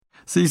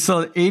So you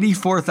sold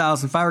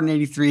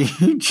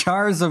 84,583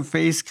 jars of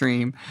face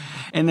cream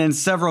and then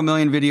several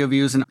million video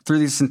views. And through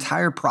this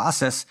entire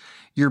process,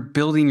 you're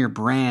building your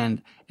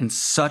brand in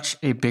such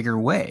a bigger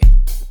way.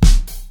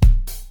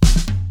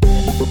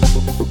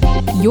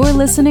 You're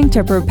listening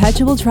to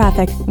Perpetual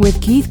Traffic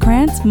with Keith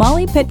Krantz,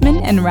 Molly Pittman,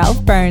 and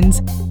Ralph Burns.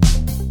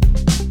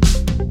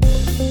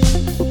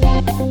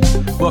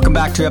 Welcome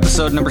back to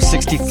episode number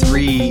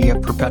 63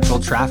 of Perpetual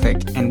Traffic,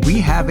 and we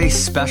have a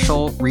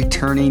special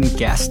returning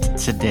guest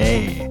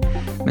today,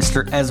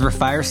 Mr. Ezra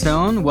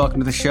Firestone. Welcome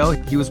to the show.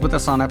 He was with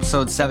us on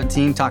episode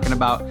 17 talking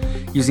about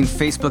using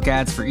Facebook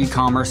ads for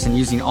e-commerce and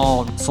using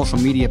all social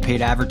media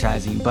paid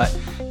advertising. But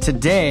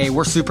today,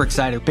 we're super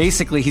excited.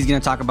 Basically, he's going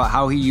to talk about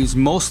how he used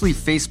mostly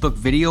Facebook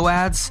video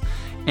ads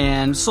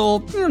and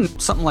sold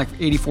something like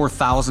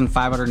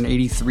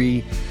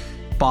 84,583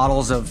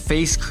 bottles of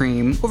face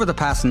cream over the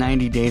past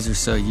 90 days or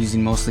so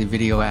using mostly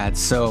video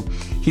ads. So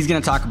he's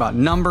going to talk about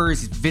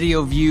numbers,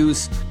 video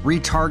views,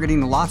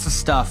 retargeting, lots of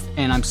stuff.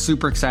 And I'm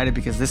super excited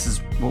because this is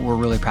what we're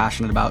really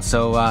passionate about.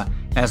 So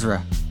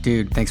Ezra,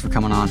 dude, thanks for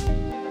coming on.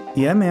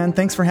 Yeah, man.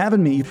 Thanks for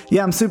having me.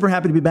 Yeah, I'm super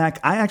happy to be back.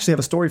 I actually have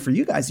a story for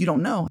you guys. You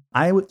don't know.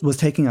 I was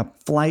taking a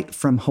flight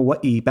from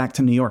Hawaii back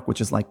to New York,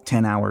 which is like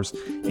 10 hours.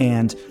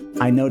 And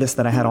I noticed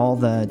that I had all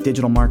the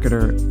digital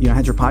marketer, I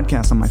had your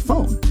podcast on my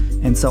phone.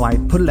 And so I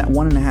put it at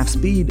 1.5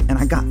 speed and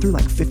I got through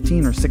like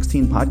 15 or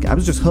 16 podcasts. I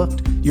was just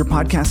hooked. Your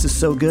podcast is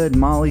so good,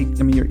 Molly.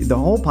 I mean, the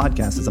whole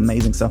podcast is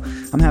amazing. So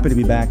I'm happy to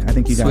be back. I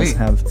think you guys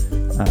have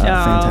a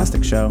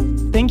fantastic show.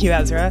 Thank you,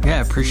 Ezra.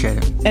 Yeah, appreciate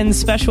it. And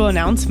special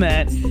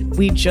announcement,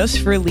 we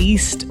just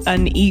released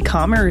an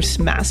e-commerce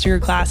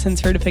masterclass and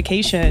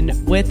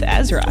certification with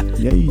Ezra.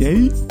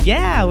 Yay.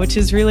 Yeah, which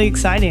is really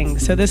exciting.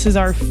 So this is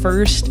our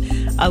first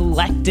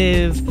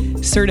elective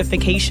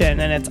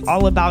certification, and it's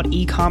all about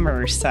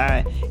e-commerce.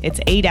 It's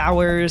 8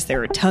 hours.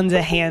 There are tons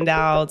of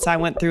handouts. I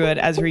went through it.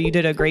 Ezra, you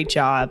did a great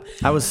job.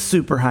 I was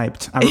super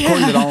hyped. I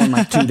recorded it all in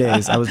like 2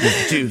 days. I was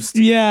just juiced.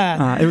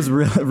 Yeah. It was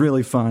really,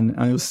 really fun.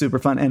 It was super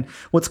fun. And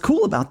what's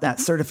cool about that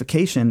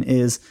certification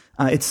is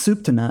it's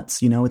soup to nuts.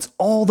 It's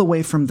all the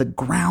way from the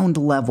ground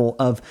level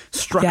of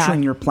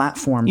structuring your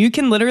platform. You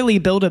can literally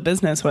build a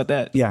business with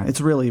it. Yeah,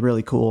 it's really,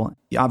 really cool.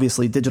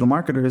 Obviously, Digital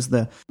Marketer is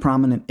the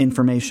prominent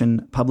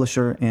information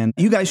publisher, and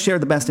you guys share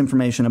the best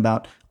information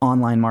about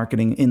online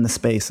marketing in the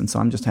space. And so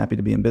I'm just happy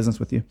to be in business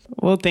with you.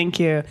 Well, thank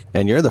you.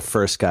 And you're the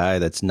first guy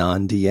that's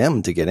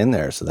non-DM to get in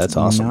there. So that's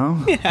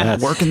awesome.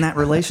 Working that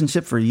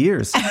relationship for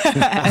years.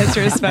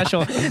 Ezra is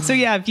special. So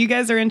yeah, if you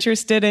guys are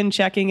interested in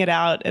checking it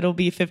out, it'll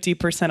be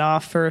 50%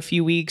 off for a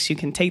few weeks. You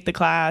can take the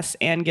class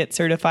and get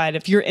certified.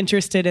 If you're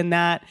interested in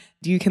that,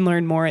 you can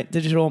learn more at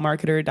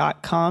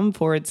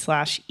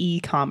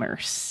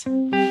digitalmarketer.com/e-commerce.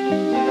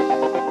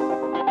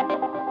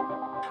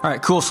 All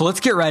right, cool. So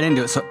let's get right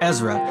into it. So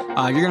Ezra,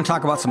 you're going to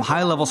talk about some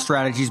high-level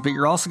strategies, but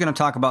you're also going to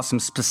talk about some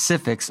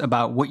specifics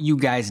about what you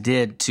guys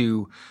did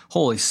to,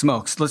 holy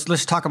smokes.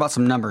 Let's talk about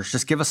some numbers.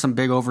 Just give us some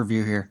big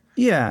overview here.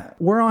 Yeah,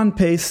 we're on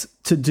pace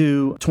to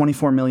do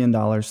 $24 million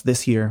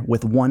this year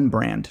with one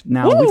brand.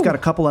 Now, we've got a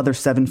couple other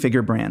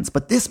seven-figure brands,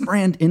 but this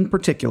brand in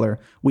particular,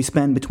 we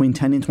spend between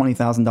 $10,000 and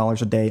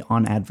 $20,000 a day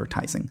on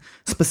advertising,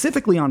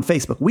 specifically on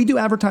Facebook. We do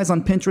advertise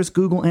on Pinterest,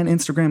 Google, and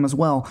Instagram as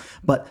well,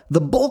 but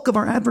the bulk of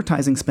our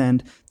advertising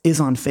spend is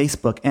on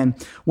Facebook. And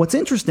what's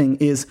interesting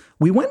is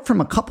we went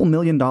from a couple $1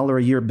 million a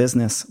year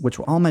business, which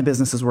all my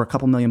businesses were a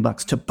couple $1 million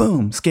bucks, to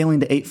boom, scaling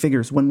to 8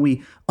 figures when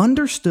we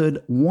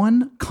understood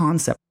one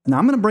concept. Now,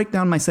 I'm going to break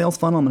down my sales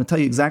funnel. I'm going to tell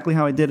you exactly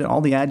how I did it,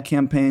 all the ad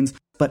campaigns.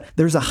 But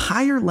there's a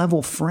higher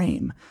level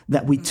frame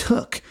that we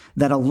took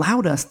that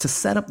allowed us to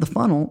set up the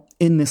funnel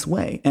in this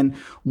way. And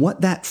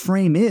what that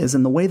frame is,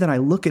 and the way that I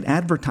look at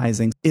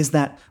advertising, is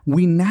that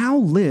we now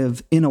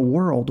live in a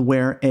world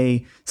where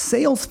a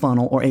sales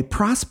funnel or a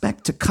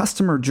prospect to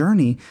customer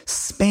journey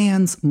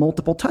spans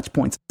multiple touch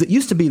points. It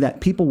used to be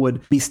that people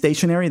would be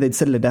stationary, they'd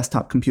sit at a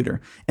desktop computer.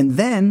 And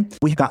then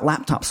we got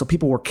laptops, so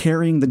people were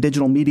carrying the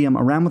digital medium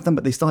around with them,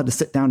 but they still had to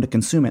sit down to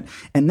consume it.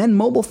 And then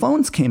mobile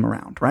phones came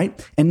around,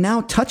 right? And now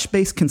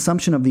touch-based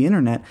consumption of the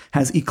internet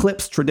has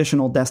eclipsed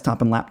traditional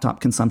desktop and laptop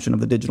consumption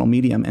of the digital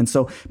medium. And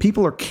so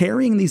people are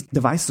carrying these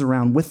devices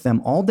around with them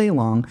all day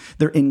long.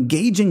 They're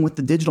engaging with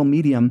the digital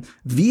medium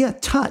via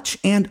touch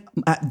and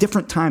at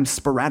different times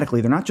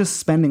sporadically. They're not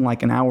just spending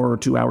like an hour or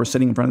 2 hours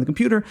sitting in front of the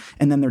computer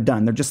and then they're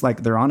done. They're just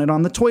like, they're on it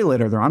on the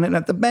toilet or they're on it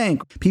at the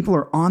bank. People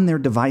are on their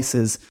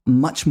devices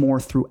much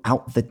more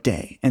throughout the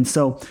day. And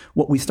so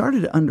what we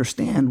started to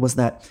understand was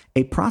that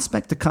a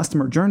prospect to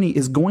customer journey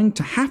is going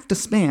to have to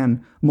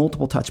span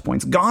multiple touch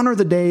points. Gone are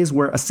the days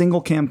where a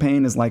single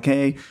campaign is like,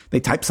 hey, they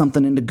type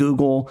something into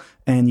Google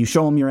and you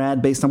show them your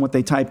ad based on what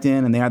they typed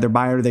in and they either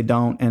buy it or they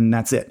don't, and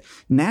that's it.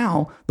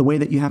 Now, the way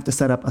that you have to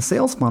set up a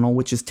sales funnel,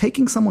 which is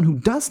taking someone who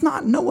does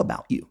not know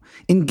about you,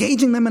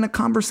 engaging them in a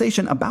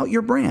conversation about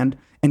your brand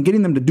and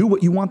getting them to do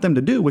what you want them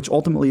to do, which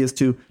ultimately is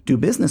to do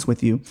business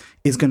with you,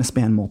 is going to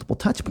span multiple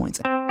touch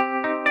points.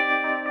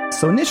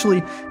 So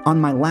initially, on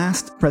my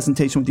last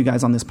presentation with you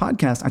guys on this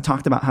podcast, I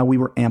talked about how we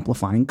were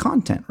amplifying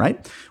content,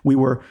 right? We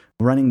were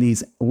running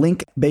these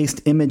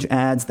link-based image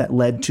ads that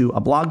led to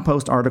a blog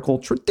post article,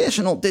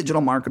 traditional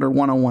digital marketer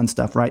 101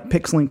 stuff, right?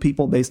 Pixeling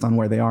people based on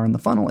where they are in the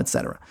funnel,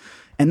 etc.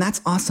 And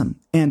that's awesome.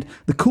 And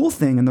the cool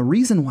thing and the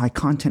reason why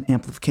content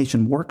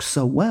amplification works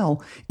so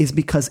well is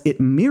because it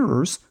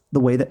mirrors the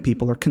way that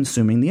people are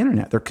consuming the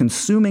internet. They're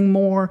consuming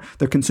more,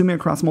 they're consuming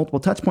across multiple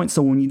touch points.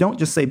 So when you don't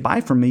just say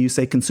buy from me, you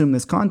say consume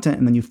this content,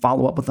 and then you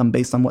follow up with them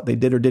based on what they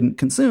did or didn't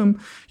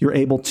consume, you're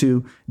able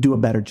to do a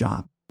better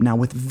job. Now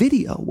with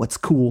video, what's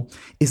cool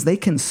is they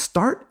can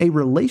start a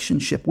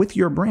relationship with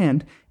your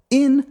brand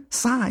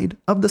inside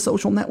of the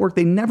social network.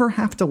 They never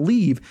have to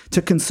leave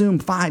to consume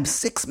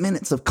 5-6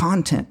 minutes of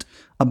content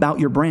about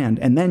your brand.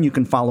 And then you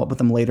can follow up with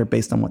them later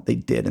based on what they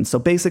did. And so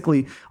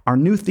basically our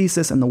new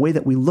thesis and the way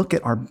that we look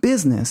at our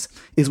business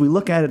is we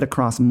look at it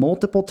across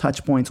multiple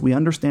touch points. We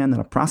understand that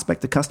a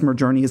prospect to customer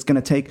journey is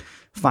going to take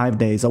 5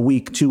 days, a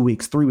week, 2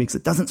 weeks, 3 weeks.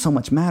 It doesn't so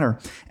much matter.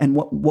 And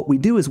what we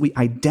do is we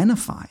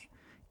identify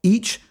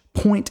each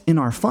point in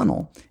our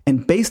funnel.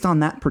 And based on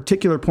that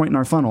particular point in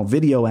our funnel,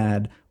 video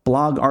ad,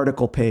 blog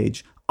article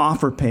page,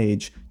 offer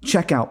page,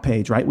 checkout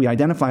page, right? We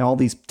identify all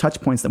these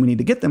touch points that we need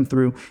to get them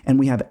through, and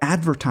we have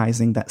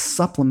advertising that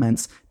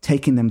supplements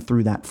taking them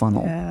through that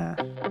funnel. Yeah.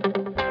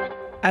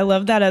 I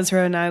love that,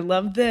 Ezra. And I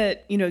love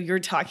that, you're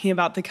talking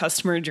about the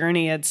customer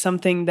journey. It's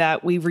something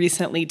that we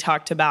recently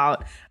talked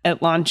about at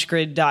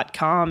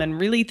launchgrid.com and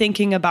really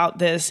thinking about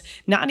this,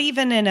 not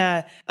even in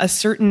a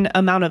certain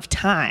amount of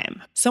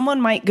time. Someone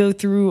might go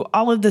through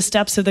all of the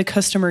steps of the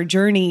customer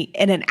journey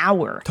in an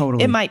hour.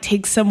 Totally. It might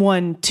take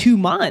someone 2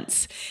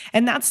 months.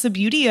 And that's the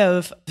beauty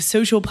of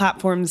social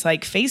platforms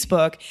like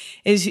Facebook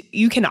is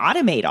you can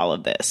automate all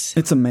of this.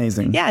 It's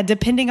amazing. Yeah.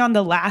 Depending on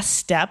the last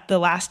step, the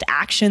last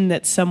action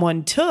that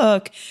someone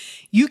took,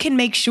 you can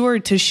make sure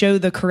to show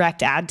the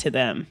correct ad to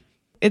them.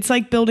 It's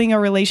like building a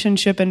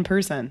relationship in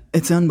person.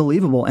 It's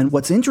unbelievable. And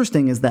what's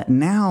interesting is that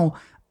now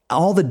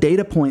all the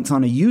data points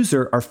on a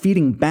user are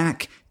feeding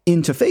back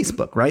into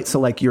Facebook, right? So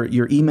like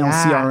your email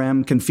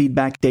CRM can feed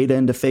back data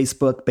into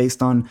Facebook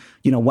based on,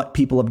 what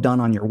people have done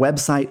on your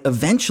website.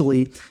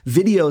 Eventually,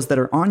 videos that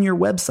are on your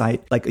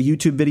website, like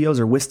YouTube videos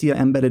or Wistia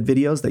embedded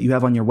videos that you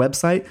have on your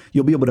website,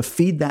 you'll be able to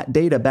feed that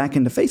data back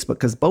into Facebook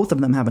because both of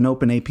them have an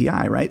open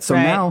API, right? So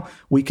now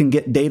we can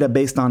get data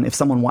based on if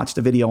someone watched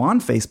a video on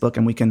Facebook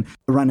and we can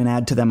run an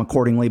ad to them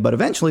accordingly. But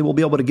eventually we'll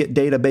be able to get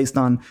data based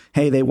on,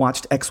 hey, they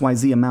watched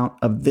XYZ amount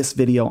of this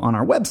video on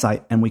our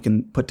website, and we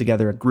can put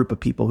together a group of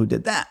people who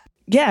did that.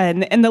 Yeah.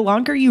 And the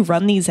longer you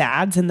run these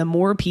ads and the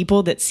more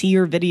people that see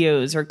your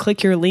videos or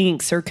click your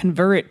links or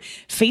convert,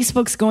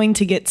 Facebook's going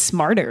to get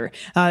smarter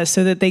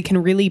so that they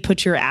can really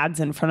put your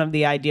ads in front of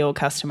the ideal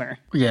customer.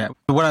 Yeah.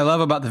 What I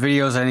love about the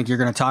videos, I think you're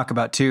going to talk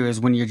about too, is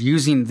when you're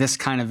using this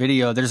kind of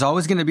video, there's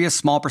always going to be a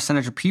small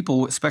percentage of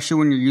people, especially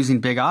when you're using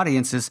big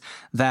audiences,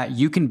 that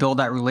you can build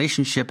that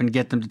relationship and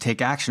get them to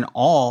take action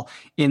all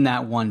in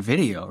that one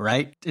video,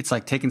 right? It's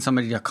like taking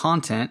somebody to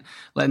content,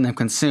 letting them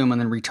consume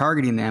and then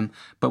retargeting them.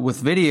 But with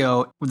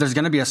video, there's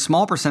going to be a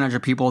small percentage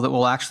of people that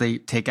will actually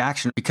take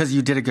action because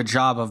you did a good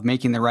job of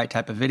making the right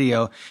type of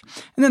video.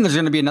 And then there's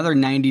going to be another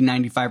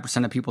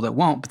 95% of people that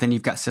won't, but then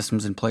you've got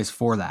systems in place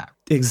for that.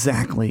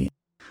 Exactly.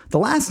 The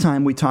last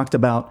time we talked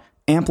about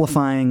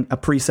amplifying a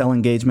pre-sale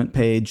engagement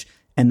page,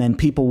 and then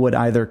people would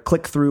either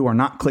click through or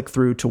not click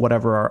through to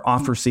whatever our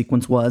offer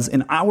sequence was.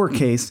 In our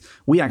case,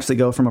 we actually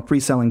go from a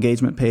pre-sale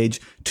engagement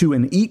page to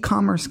an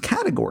e-commerce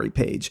category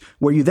page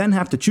where you then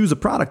have to choose a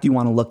product you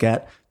want to look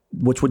at,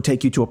 which would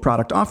take you to a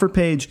product offer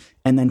page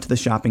and then to the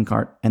shopping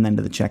cart and then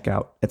to the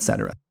checkout,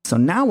 etc. So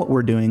now what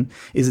we're doing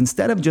is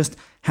instead of just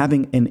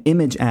having an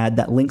image ad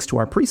that links to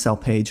our pre-sale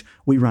page,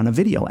 we run a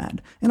video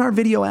ad. And our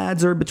video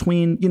ads are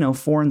between,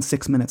 4 and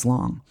 6 minutes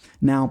long.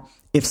 Now,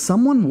 if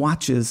someone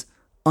watches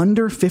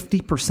under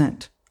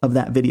 50% of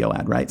that video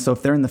ad, right? So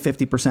if they're in the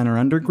 50% or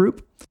under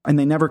group and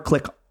they never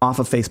click off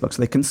of Facebook,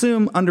 so they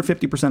consume under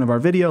 50% of our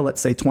video,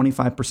 let's say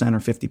 25% or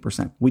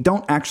 50%. We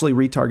don't actually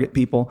retarget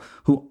people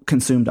who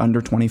consumed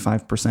under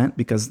 25%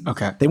 because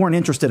they weren't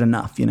interested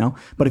enough,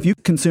 But if you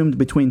consumed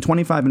between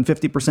 25 and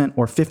 50%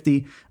 or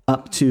 50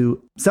 up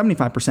to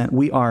 75%,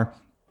 we are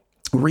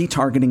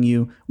retargeting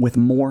you with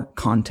more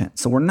content.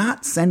 So we're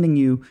not sending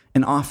you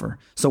an offer.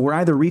 So we're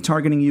either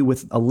retargeting you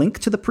with a link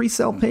to the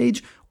pre-sale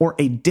page or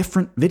a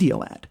different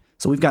video ad.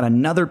 So we've got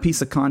another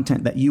piece of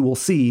content that you will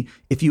see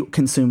if you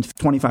consumed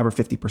 25 or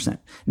 50%.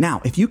 Now,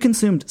 if you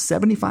consumed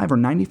 75 or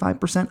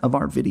 95% of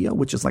our video,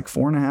 which is like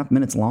 4.5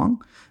 minutes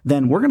long,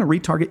 then we're going to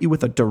retarget you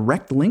with a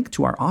direct link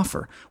to our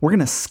offer. We're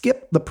going to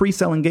skip the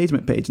pre-sale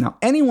engagement page. Now,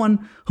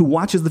 anyone who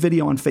watches the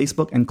video on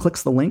Facebook and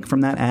clicks the link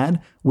from that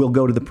ad will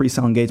go to the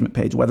pre-sale engagement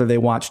page, whether they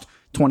watched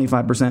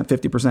 25%, 50%,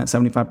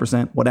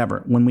 75%,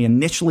 whatever. When we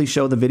initially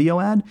show the video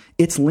ad,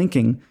 it's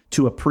linking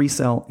to a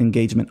pre-sale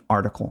engagement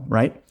article,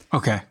 right?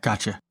 Okay,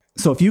 gotcha.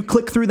 So if you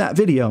click through that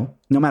video,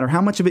 no matter how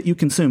much of it you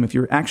consume, if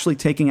you're actually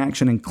taking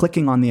action and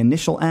clicking on the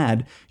initial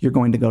ad, you're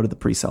going to go to the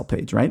pre-sale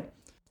page, right?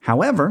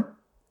 However,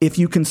 if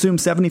you consume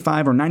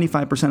 75 or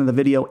 95% of the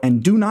video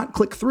and do not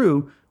click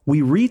through,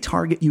 we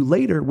retarget you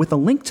later with a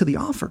link to the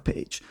offer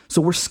page.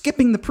 So we're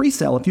skipping the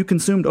pre-sale if you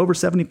consumed over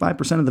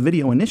 75% of the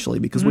video initially,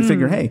 because we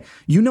figure, hey,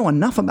 you know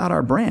enough about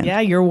our brand. Yeah,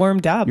 you're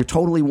warmed up. You're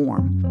totally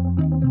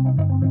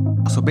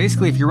warm. So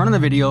basically, if you're running the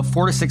video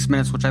 4 to 6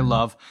 minutes, which I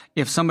love,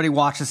 if somebody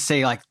watches,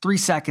 say, like 3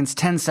 seconds,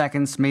 10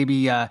 seconds,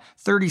 maybe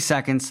 30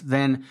 seconds,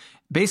 then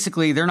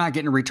basically they're not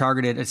getting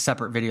retargeted a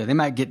separate video. They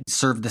might get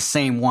served the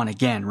same one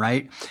again,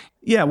 right?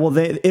 Yeah, well,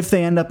 if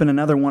they end up in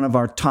another one of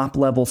our top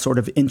level sort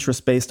of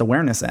interest-based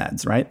awareness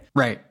ads, right?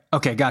 Right.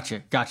 Okay,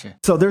 gotcha.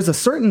 So there's a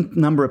certain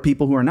number of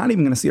people who are not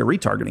even going to see a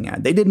retargeting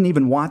ad. They didn't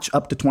even watch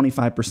up to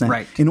 25%.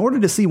 Right. In order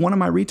to see one of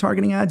my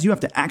retargeting ads, you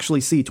have to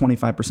actually see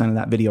 25% of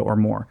that video or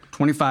more.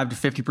 25 to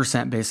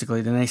 50%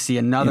 basically. Then they see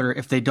another.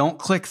 If they don't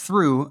click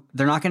through,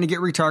 they're not going to get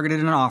retargeted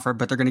in an offer,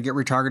 but they're going to get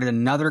retargeted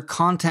another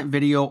content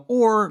video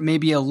or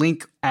maybe a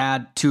link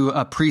ad to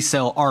a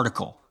pre-sale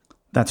article.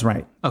 That's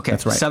right. Okay.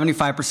 That's right.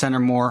 75% or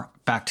more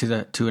back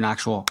to an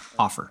actual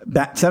offer.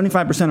 That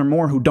 75% or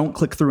more who don't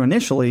click through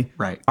initially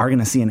are going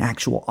to see an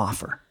actual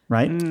offer,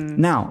 right?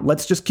 Now,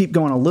 let's just keep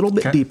going a little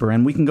bit deeper,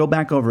 and we can go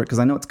back over it because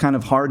I know it's kind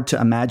of hard to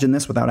imagine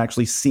this without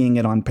actually seeing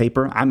it on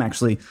paper. I'm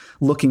actually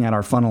looking at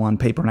our funnel on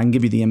paper, and I can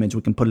give you the image.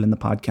 We can put it in the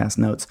podcast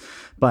notes.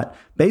 But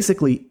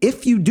basically,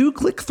 if you do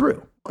click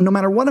through, no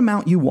matter what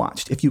amount you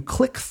watched, if you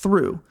click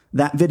through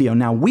that video.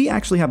 Now, we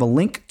actually have a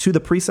link to the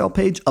pre-sale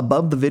page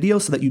above the video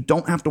so that you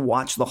don't have to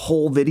watch the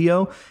whole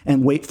video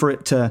and wait for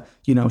it to,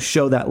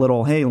 show that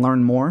little, hey,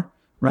 learn more,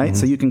 right?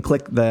 So you can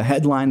click the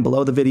headline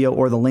below the video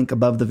or the link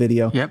above the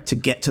video to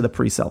get to the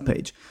pre-sale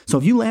page. So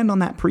if you land on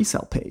that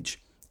pre-sale page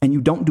and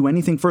you don't do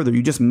anything further,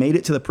 you just made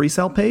it to the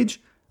pre-sale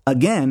page,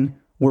 again,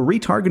 we're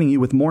retargeting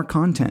you with more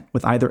content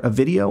with either a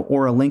video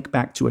or a link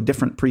back to a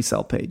different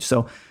pre-sale page.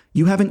 So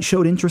you haven't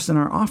showed interest in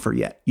our offer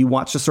yet. You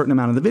watched a certain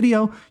amount of the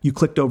video, you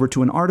clicked over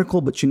to an article,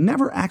 but you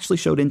never actually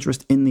showed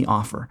interest in the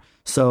offer.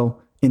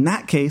 So in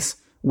that case,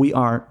 we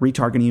are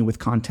retargeting you with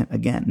content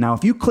again. Now,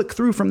 if you click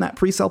through from that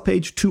pre-sale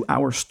page to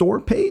our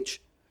store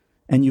page,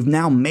 and you've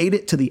now made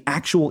it to the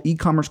actual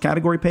e-commerce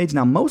category page,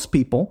 now most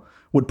people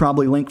would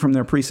probably link from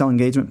their pre-sale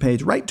engagement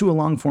page right to a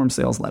long-form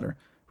sales letter,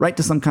 right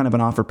to some kind of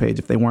an offer page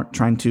if they weren't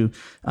trying to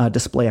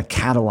display a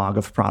catalog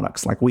of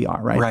products like we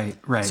are, right?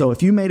 Right. So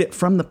if you made it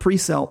from the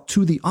pre-sale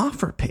to the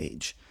offer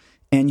page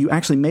and you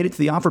actually made it to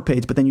the offer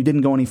page, but then you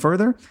didn't go any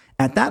further,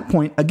 at that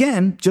point,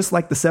 again, just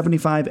like the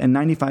 75 and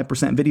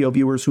 95% video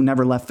viewers who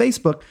never left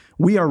Facebook,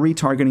 we are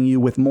retargeting you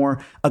with more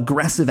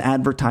aggressive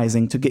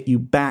advertising to get you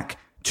back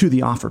to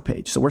the offer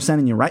page. So we're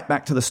sending you right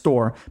back to the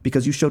store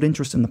because you showed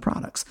interest in the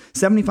products.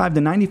 75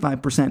 to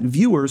 95%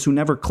 viewers who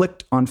never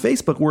clicked on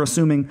Facebook, we're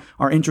assuming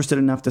are interested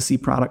enough to see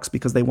products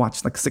because they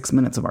watched like 6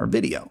 minutes of our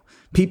video.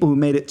 People who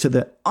made it to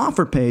the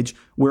offer page,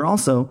 we're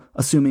also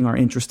assuming are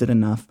interested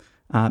enough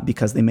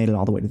because they made it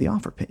all the way to the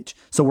offer page.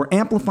 So we're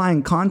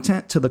amplifying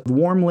content to the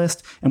warm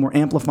list and we're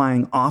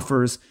amplifying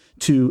offers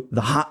to the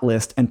hot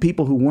list, and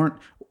people who weren't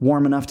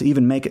warm enough to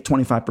even make it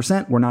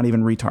 25%, we're not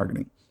even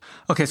retargeting.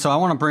 Okay, so I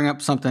want to bring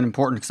up something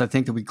important because I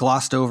think that we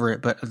glossed over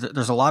it, but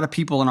there's a lot of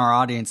people in our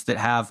audience that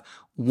have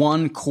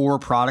one core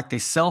product. They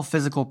sell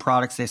physical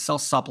products, they sell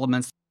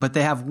supplements, but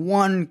they have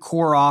one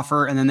core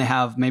offer and then they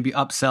have maybe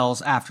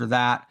upsells after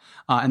that.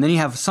 And then you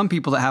have some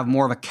people that have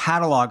more of a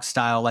catalog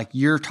style like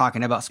you're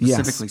talking about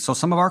specifically. Yes. So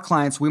some of our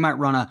clients, we might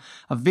run a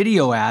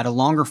video ad, a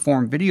longer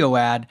form video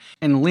ad,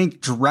 and link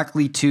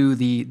directly to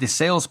the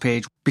sales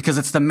page because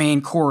it's the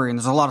main core and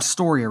there's a lot of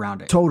story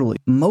around it. Totally.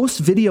 Most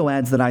video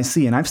ads that I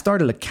see, and I've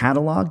started a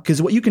catalog,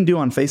 because what you can do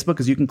on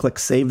Facebook is you can click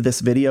save this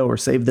video or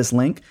save this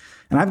link.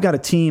 And I've got a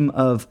team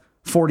of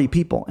 40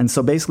 people. And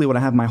so basically what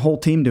I have my whole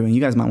team doing,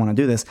 you guys might want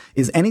to do this,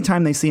 is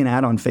anytime they see an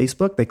ad on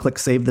Facebook, they click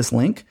save this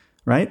link,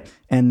 right?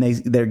 And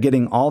they're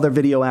getting all their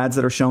video ads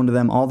that are shown to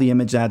them, all the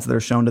image ads that are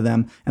shown to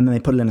them, and then they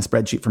put it in a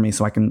spreadsheet for me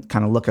so I can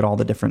kind of look at all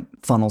the different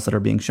funnels that are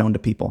being shown to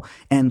people.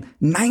 And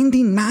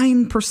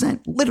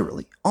 99%,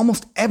 literally,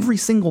 almost every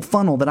single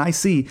funnel that I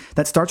see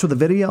that starts with a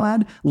video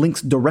ad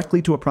links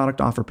directly to a product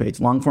offer page,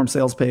 long form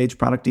sales page,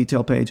 product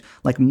detail page.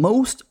 Like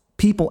most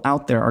people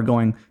out there are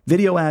going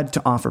video ad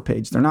to offer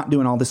page. They're not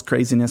doing all this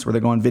craziness where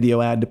they're going video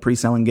ad to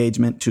pre-sale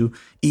engagement to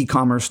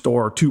e-commerce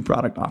store to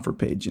product offer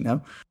page,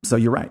 So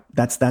you're right.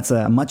 That's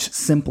a much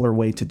simpler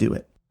way to do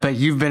it. But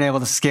you've been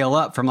able to scale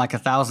up from like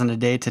 1,000 a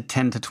day to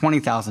 10 to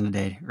 20,000 a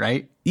day,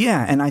 right?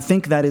 Yeah. And I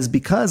think that is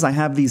because I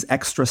have these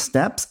extra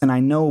steps and I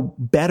know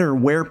better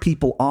where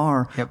people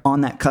are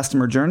on that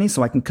customer journey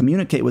so I can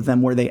communicate with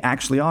them where they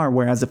actually are.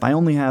 Whereas if I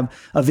only have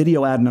a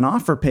video ad and an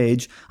offer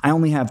page, I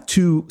only have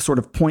two sort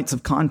of points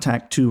of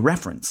contact to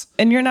reference.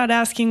 And you're not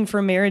asking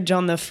for marriage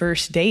on the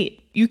first date.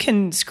 You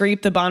can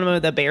scrape the bottom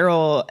of the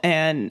barrel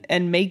and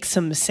make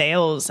some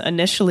sales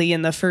initially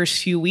in the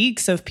first few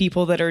weeks of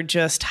people that are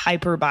just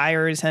hyper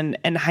buyers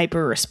and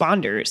hyper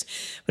responders.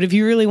 But if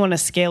you really want to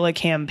scale a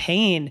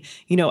campaign,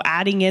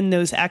 adding in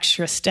those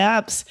extra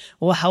steps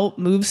will help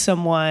move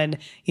someone,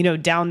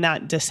 down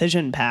that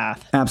decision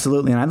path.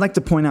 Absolutely. And I'd like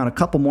to point out a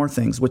couple more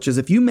things, which is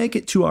if you make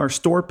it to our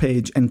store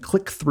page and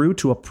click through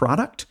to a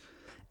product,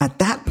 At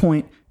that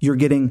point, you're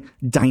getting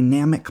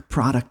dynamic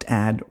product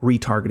ad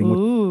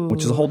retargeting,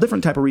 which is a whole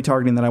different type of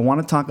retargeting that I want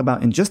to talk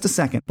about in just a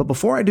second. But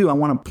before I do, I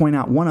want to point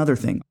out one other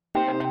thing.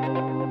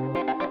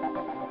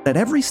 At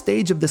every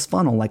stage of this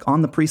funnel, like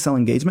on the pre-sale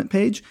engagement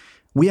page,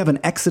 we have an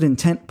exit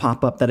intent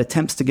pop-up that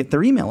attempts to get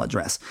their email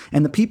address.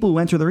 And the people who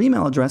enter their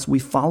email address, we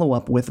follow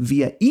up with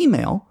via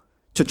email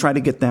to try to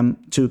get them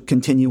to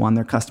continue on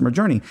their customer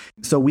journey.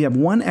 So we have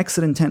one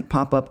exit intent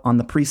pop up on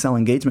the pre-sale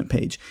engagement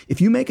page.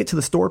 If you make it to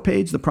the store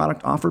page, the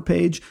product offer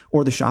page,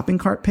 or the shopping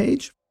cart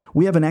page,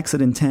 we have an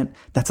exit intent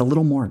that's a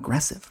little more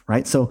aggressive,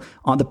 right? So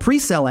on the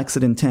pre-sale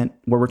exit intent,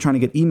 where we're trying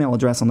to get email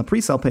address on the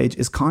pre-sale page,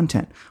 is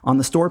content. On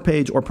the store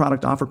page or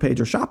product offer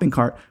page or shopping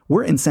cart,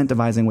 we're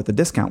incentivizing with a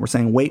discount. We're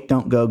saying, wait,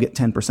 don't go, get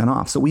 10%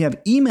 off. So we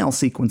have email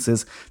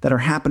sequences that are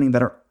happening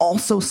that are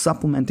also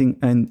supplementing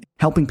and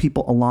helping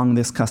people along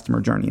this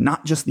customer journey,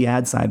 not just the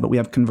ad side, but we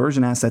have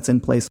conversion assets in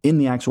place in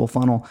the actual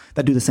funnel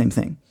that do the same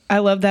thing. I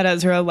love that,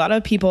 Ezra. A lot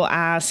of people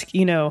ask,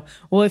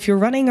 well, if you're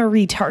running a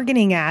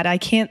retargeting ad, I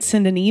can't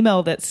send an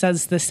email that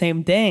says the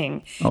same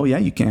thing. Oh, yeah,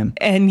 you can.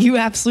 And you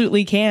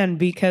absolutely can,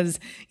 because,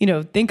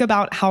 think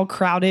about how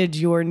crowded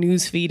your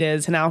newsfeed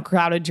is and how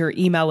crowded your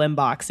email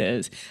inbox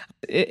is.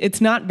 It's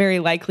not very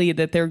likely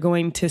that they're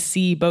going to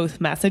see both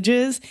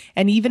messages.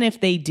 And even if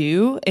they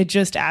do, it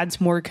just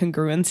adds more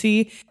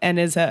congruency and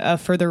is a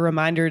further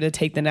reminder to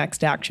take the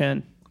next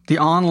action. The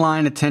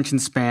online attention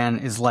span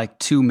is like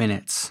 2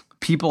 minutes.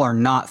 People are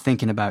not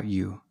thinking about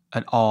you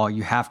at all.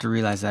 You have to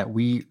realize that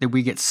we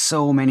get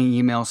so many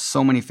emails,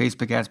 so many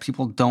Facebook ads.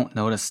 People don't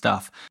notice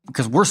stuff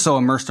because we're so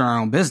immersed in our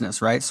own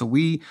business, right? So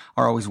we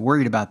are always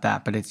worried about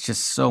that, but it's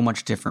just so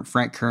much different.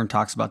 Frank Kern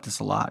talks about this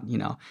a lot.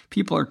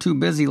 People are too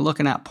busy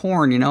looking at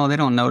porn. They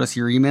don't notice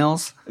your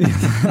emails.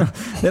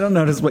 They don't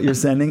notice what you're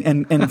sending.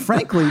 And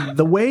frankly,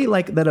 the way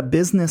that a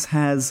business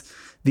has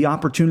the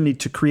opportunity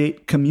to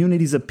create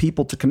communities of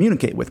people to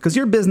communicate with, because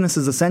your business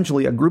is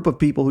essentially a group of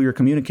people who you're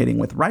communicating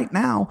with. Right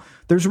now,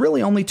 there's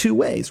really only two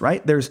ways,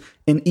 right? There's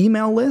an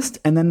email list,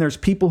 and then there's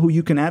people who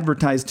you can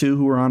advertise to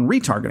who are on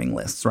retargeting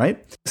lists,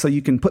 right? So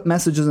you can put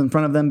messages in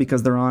front of them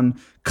because they're on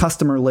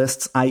customer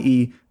lists,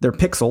 i.e. they're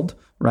pixeled,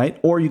 right?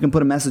 Or you can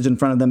put a message in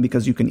front of them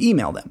because you can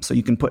email them. So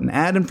you can put an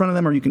ad in front of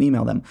them or you can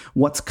email them.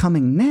 What's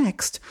coming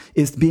next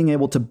is being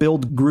able to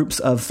build groups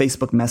of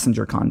Facebook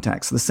Messenger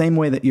contacts. The same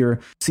way that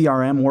your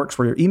CRM works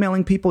where you're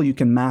emailing people, you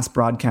can mass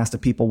broadcast to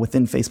people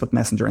within Facebook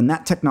Messenger. And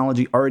that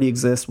technology already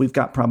exists. We've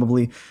got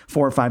probably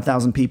 4,000 or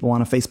 5,000 people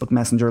on a Facebook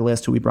Messenger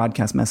list who we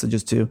broadcast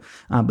messages to.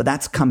 But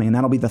that's coming. And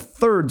that'll be the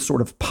third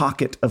sort of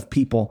pocket of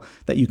people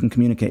that you can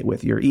communicate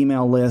with. Your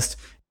email list,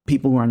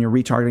 people who are on your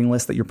retargeting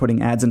list that you're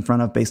putting ads in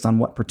front of based on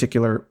what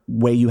particular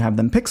way you have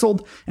them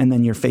pixeled, and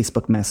then your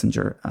Facebook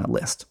Messenger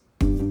list.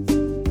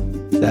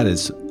 That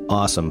is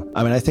awesome.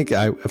 I mean, I think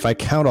if I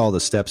count all the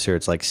steps here,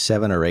 it's like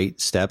 7 or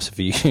 8 steps if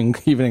you can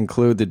even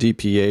include the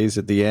DPAs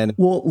at the end.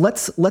 Well,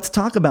 let's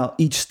talk about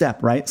each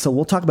step, right? So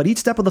we'll talk about each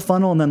step of the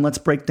funnel, and then let's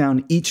break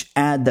down each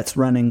ad that's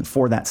running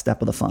for that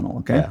step of the funnel,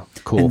 okay? Yeah,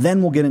 cool. And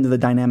then we'll get into the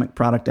dynamic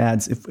product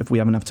ads if we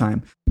have enough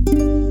time.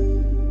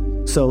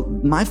 So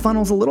my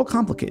funnel's a little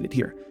complicated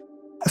here.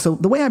 So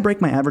the way I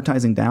break my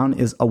advertising down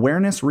is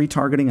awareness,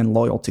 retargeting, and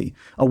loyalty.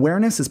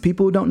 Awareness is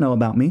people who don't know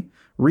about me.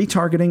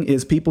 Retargeting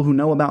is people who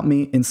know about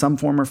me in some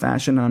form or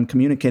fashion, and I'm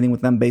communicating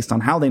with them based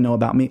on how they know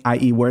about me,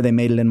 i.e. where they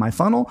made it in my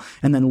funnel.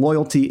 And then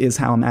loyalty is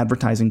how I'm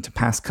advertising to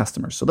past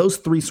customers. So those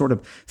three sort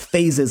of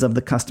phases of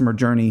the customer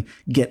journey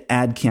get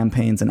ad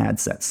campaigns and ad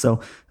sets.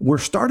 So we're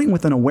starting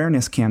with an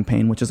awareness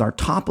campaign, which is our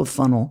top of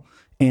funnel,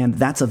 and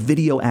that's a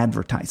video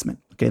advertisement.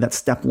 Okay, that's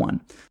step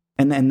one.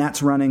 And then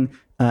that's running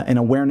an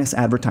awareness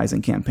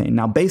advertising campaign.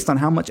 Now, based on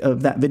how much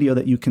of that video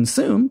that you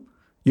consume,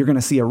 you're going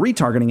to see a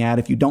retargeting ad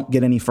if you don't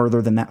get any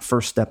further than that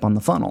first step on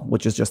the funnel,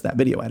 which is just that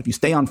video ad. If you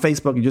stay on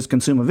Facebook, you just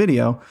consume a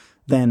video,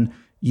 then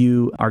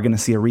you are going to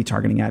see a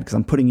retargeting ad because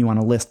I'm putting you on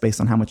a list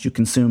based on how much you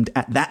consumed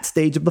at that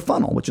stage of the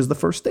funnel, which is the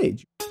first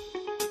stage.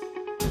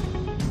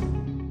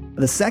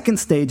 The second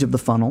stage of the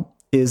funnel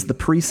is the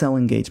pre-sale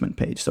engagement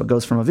page. So it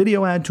goes from a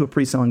video ad to a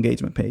pre-sale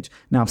engagement page.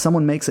 Now, if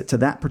someone makes it to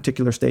that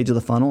particular stage of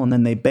the funnel and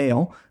then they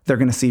bail, they're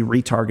going to see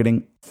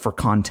retargeting for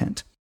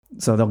content.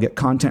 So they'll get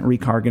content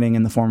retargeting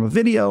in the form of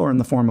video or in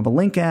the form of a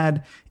link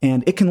ad,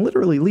 and it can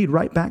literally lead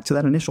right back to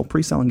that initial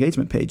pre-sale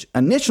engagement page.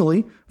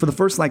 Initially, for the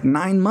first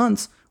 9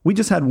 months, we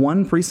just had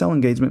one pre-sale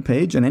engagement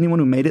page, and anyone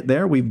who made it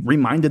there, we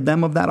reminded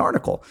them of that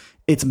article.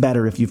 It's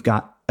better if you've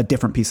got a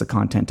different piece of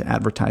content to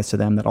advertise to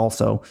them that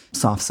also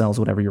soft sells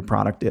whatever your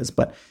product is.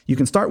 But you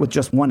can start with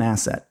just one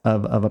asset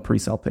of a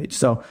pre-sale page.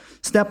 So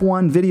step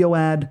one, video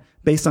ad.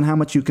 Based on how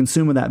much you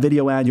consume of that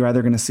video ad, you're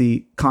either going to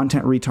see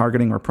content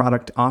retargeting or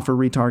product offer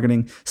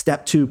retargeting.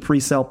 Step two,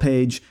 pre-sale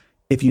page.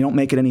 If you don't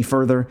make it any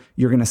further,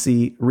 you're going to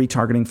see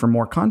retargeting for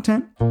more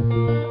content.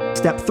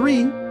 Step three,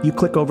 you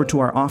click over to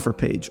our offer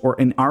page, or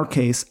in our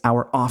case,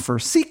 our offer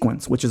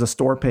sequence, which is a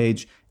store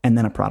page and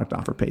then a product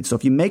offer page. So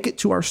if you make it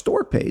to our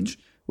store page,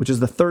 which is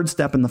the third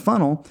step in the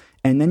funnel,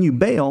 and then you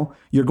bail,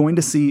 you're going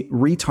to see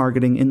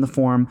retargeting in the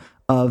form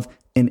of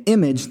an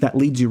image that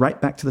leads you right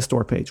back to the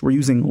store page. We're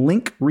using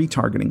link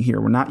retargeting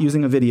here. We're not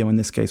using a video in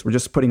this case. We're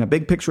just putting a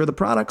big picture of the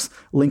products,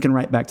 linking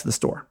right back to the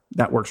store.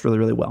 That works really,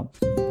 really well.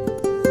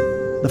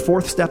 The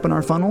fourth step in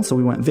our funnel, so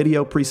we went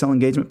video, pre-sale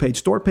engagement page,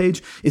 store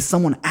page, is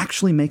someone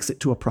actually makes it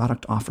to a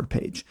product offer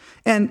page.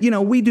 And,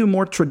 we do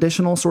more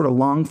traditional sort of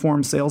long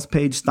form sales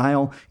page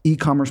style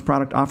e-commerce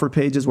product offer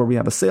pages where we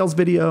have a sales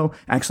video,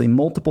 actually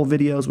multiple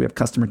videos. We have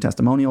customer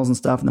testimonials and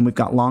stuff. And then we've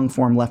got long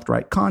form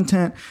left-right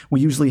content. We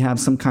usually have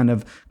some kind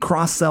of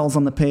cross sells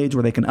on the page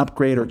where they can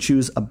upgrade or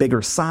choose a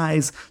bigger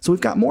size. So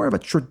we've got more of a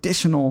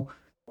traditional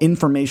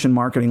information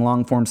marketing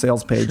long form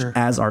sales page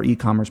as our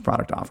e-commerce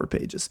product offer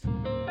pages.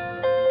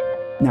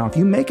 Now, if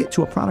you make it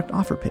to a product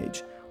offer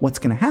page, what's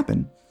going to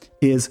happen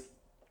is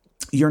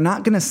you're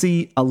not going to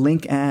see a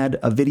link ad,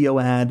 a video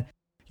ad.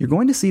 You're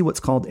going to see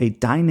what's called a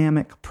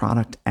dynamic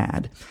product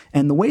ad.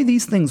 And the way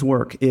these things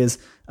work is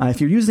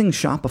if you're using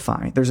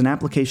Shopify, there's an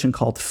application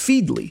called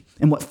Feedly.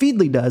 And what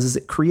Feedly does is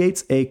it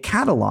creates a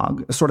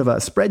catalog, sort of a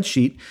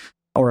spreadsheet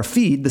or a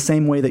feed, the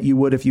same way that you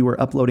would if you were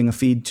uploading a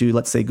feed to,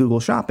 let's say, Google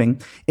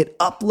Shopping. It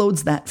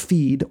uploads that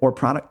feed or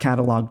product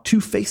catalog to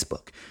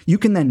Facebook. You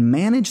can then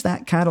manage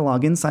that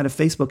catalog inside of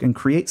Facebook and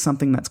create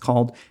something that's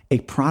called a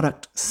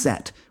product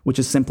set, which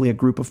is simply a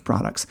group of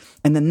products.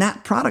 And then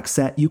that product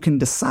set, you can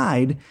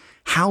decide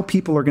how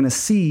people are going to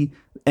see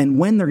and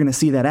when they're going to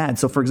see that ad.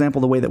 So, for example,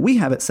 the way that we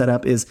have it set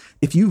up is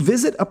if you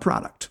visit a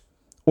product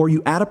or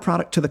you add a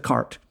product to the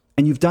cart,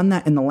 and you've done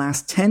that in the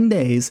last 10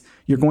 days,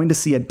 you're going to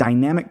see a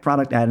dynamic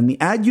product ad. And the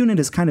ad unit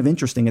is kind of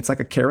interesting. It's like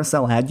a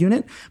carousel ad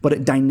unit, but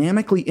it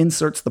dynamically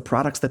inserts the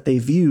products that they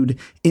viewed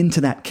into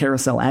that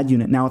carousel ad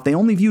unit. Now, if they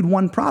only viewed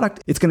one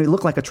product, it's going to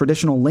look like a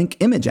traditional link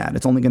image ad.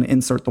 It's only going to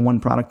insert the one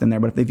product in there.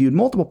 But if they viewed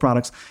multiple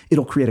products,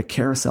 it'll create a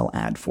carousel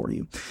ad for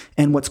you.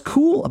 And what's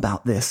cool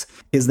about this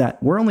is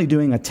that we're only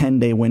doing a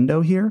 10-day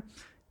window here.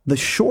 The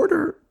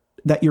shorter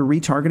that your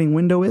retargeting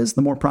window is,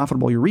 the more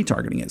profitable your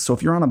retargeting is. So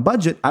if you're on a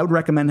budget, I would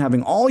recommend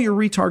having all your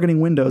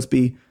retargeting windows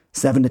be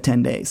 7 to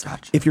 10 days.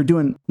 Gotcha. If you're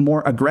doing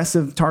more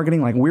aggressive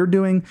targeting like we're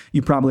doing,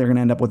 you probably are going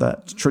to end up with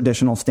a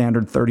traditional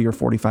standard 30 or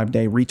 45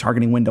 day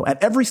retargeting window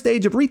at every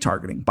stage of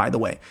retargeting, by the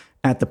way.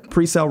 At the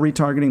pre-sale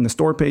retargeting, the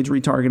store page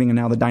retargeting, and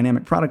now the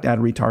dynamic product ad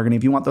retargeting.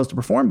 If you want those to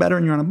perform better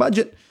and you're on a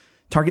budget,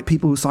 target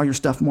people who saw your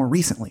stuff more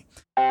recently.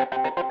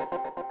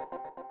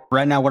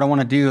 Right now, what I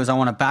want to do is I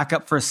want to back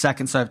up for a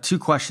second. So I have two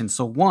questions.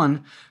 So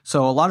one, a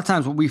lot of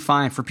times what we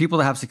find for people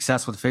to have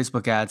success with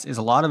Facebook ads is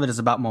a lot of it is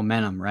about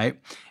momentum, right?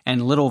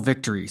 And little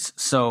victories.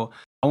 So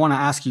I want to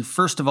ask you,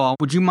 first of all,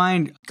 would you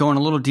mind going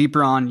a little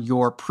deeper on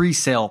your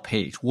pre-sale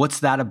page? What's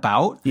that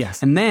about?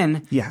 Yes. And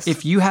then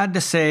if you had to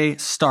say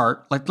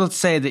start, like let's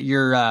say that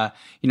your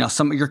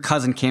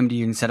cousin came to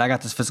you and said, I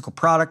got this physical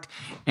product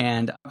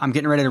and I'm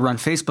getting ready to run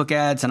Facebook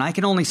ads and I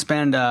can only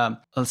spend,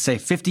 let's say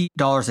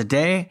 $50 a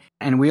day.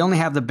 And we only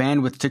have the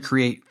bandwidth to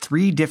create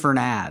 3 different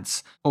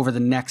ads over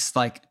the next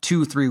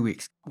 2-3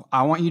 weeks.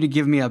 I want you to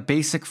give me a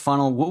basic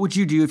funnel. What would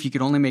you do if you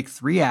could only make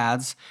 3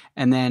 ads?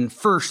 And then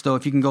first, though,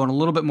 if you can go in a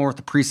little bit more with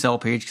the pre-sale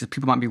page, because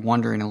people might be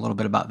wondering a little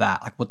bit about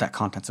that, like what that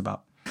content's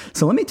about.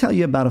 So let me tell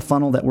you about a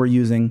funnel that we're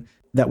using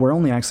that we're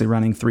only actually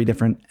running 3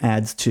 different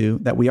ads to,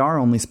 that we are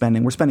only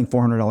spending. We're spending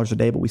 $400 a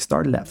day, but we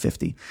started at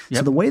 $50. Yep.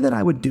 So the way that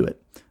I would do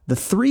it, the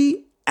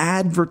 3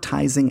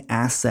 advertising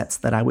assets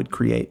that I would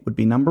create would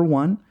be, number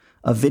 1,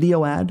 a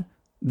video ad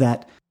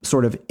that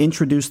sort of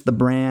introduced the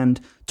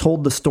brand,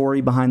 told the story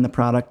behind the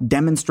product,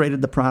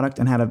 demonstrated the product,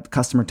 and had a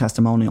customer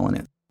testimonial in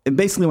it. And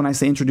basically, when I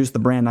say introduce the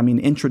brand, I mean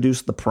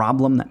introduce the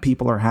problem that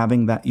people are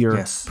having that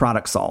your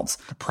product solves.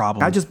 The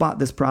problem. I just bought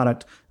this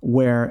product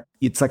where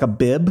it's like a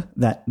bib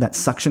that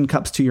suction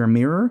cups to your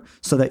mirror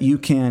so that you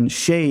can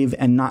shave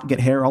and not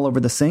get hair all over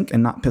the sink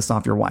and not piss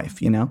off your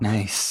wife,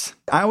 Nice.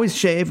 I always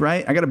shave,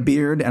 right? I got a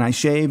beard and I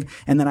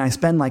shave, and then I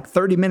spend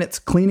 30 minutes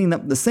cleaning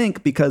up the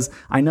sink because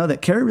I know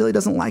that Carrie really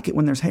doesn't like it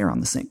when there's hair on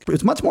the sink.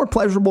 It's much more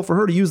pleasurable for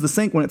her to use the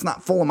sink when it's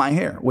not full of my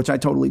hair, which I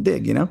totally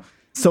dig,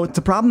 So it's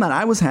a problem that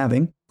I was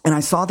having. And I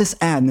saw this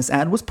ad, and this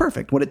ad was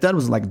perfect. What it did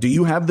was do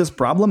you have this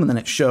problem? And then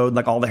it showed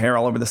all the hair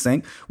all over the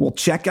sink. Well,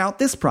 check out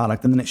this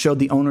product. And then it showed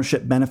the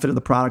ownership benefit of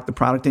the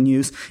product in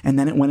use. And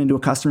then it went into a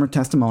customer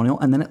testimonial,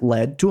 and then it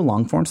led to a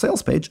long form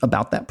sales page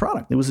about that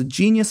product. It was a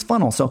genius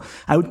funnel. So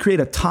I would create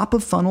a top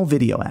of funnel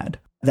video ad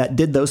that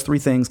did those 3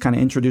 things, kind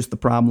of introduced the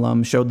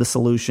problem, showed the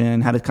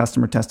solution, had a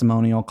customer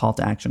testimonial, call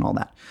to action, all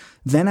that.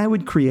 Then I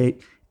would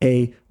create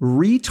a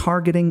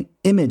retargeting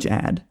image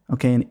ad,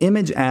 an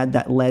image ad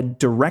that led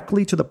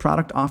directly to the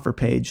product offer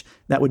page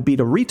that would be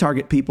to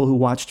retarget people who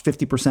watched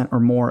 50%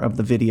 or more of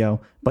the video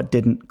but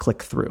didn't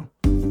click through.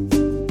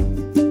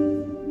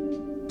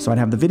 So I'd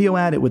have the video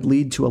ad, it would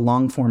lead to a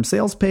long form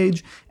sales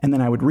page, and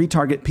then I would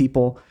retarget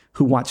people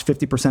who watched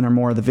 50% or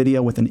more of the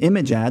video with an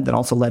image ad that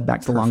also led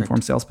back to the long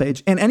form sales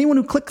page. And anyone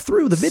who clicked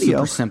through the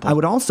video, I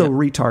would also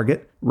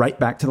retarget right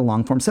back to the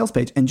long form sales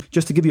page. And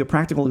just to give you a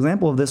practical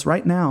example of this,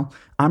 right now,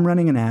 I'm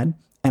running an ad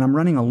and I'm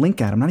running a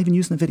link ad. I'm not even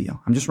using the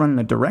video. I'm just running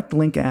a direct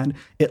link ad.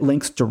 It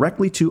links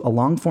directly to a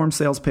long form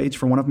sales page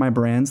for one of my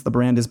brands. The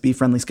brand is Be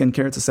Friendly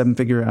Skincare. It's a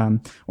 7-figure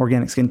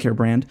organic skincare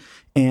brand.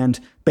 And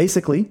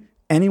basically,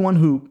 anyone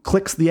who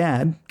clicks the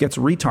ad gets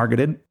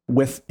retargeted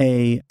with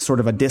a sort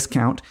of a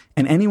discount.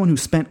 And anyone who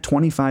spent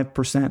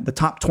 25%, the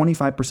top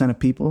 25% of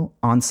people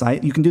on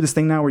site, you can do this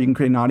thing now where you can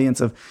create an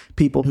audience of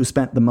people who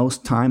spent the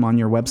most time on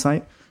your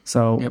website.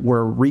 So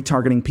we're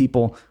retargeting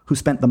people who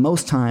spent the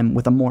most time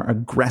with a more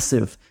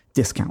aggressive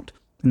discount.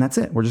 And that's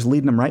it. We're just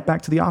leading them right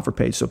back to the offer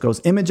page. So it goes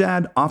image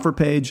ad, offer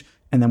page,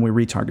 and then we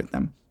retarget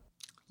them.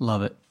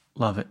 Love it.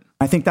 Love it.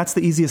 I think that's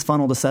the easiest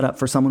funnel to set up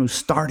for someone who's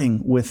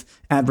starting with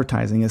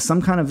advertising is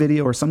some kind of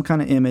video or some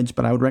kind of image,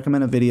 but I would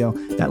recommend a video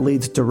that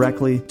leads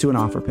directly to an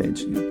offer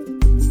page.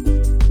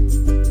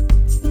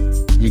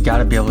 You got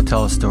to be able to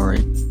tell a story.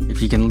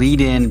 If you can lead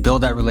in,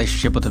 build that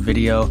relationship with a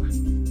video,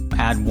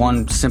 add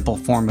one simple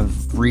form of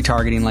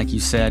retargeting, like you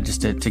said,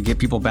 just to get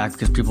people back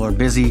because people are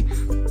busy.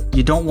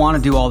 You don't want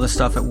to do all this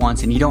stuff at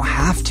once, and you don't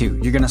have to.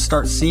 You're going to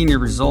start seeing your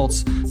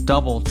results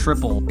double,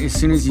 triple, as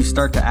soon as you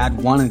start to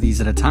add one of these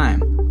at a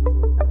time.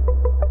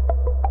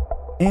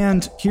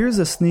 And here's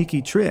a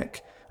sneaky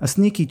trick. A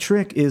sneaky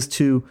trick is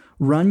to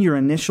run your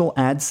initial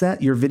ad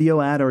set, your video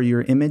ad or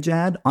your image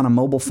ad on a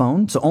mobile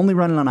phone. So only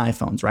run it on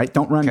iPhones, right?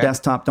 Don't run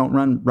desktop. Don't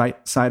run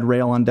right side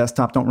rail on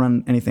desktop. Don't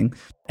run anything.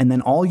 And then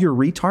all your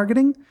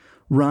retargeting,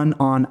 run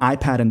on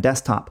iPad and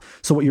desktop.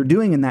 So what you're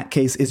doing in that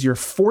case is you're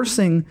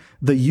forcing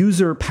the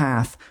user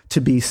path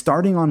to be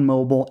starting on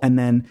mobile and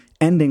then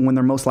ending when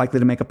they're most likely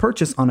to make a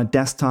purchase on a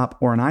desktop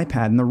or an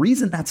iPad. And the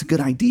reason that's a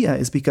good idea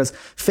is because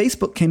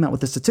Facebook came out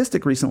with a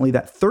statistic recently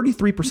that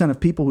 33%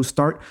 of people who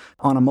start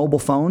on a mobile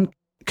phone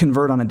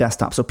convert on a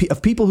desktop. So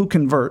of people who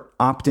convert,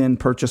 opt in,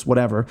 purchase,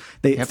 whatever,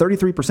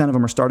 33% of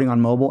them are starting on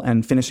mobile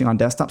and finishing on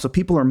desktop. So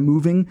people are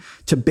moving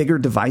to bigger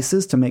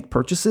devices to make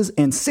purchases,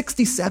 and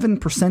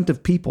 67%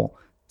 of people,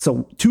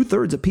 so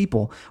 2/3 of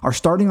people, are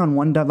starting on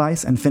one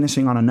device and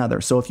finishing on another.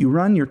 So if you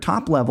run your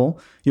top level,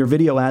 your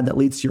video ad that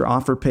leads to your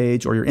offer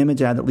page, or your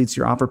image ad that leads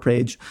to your offer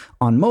page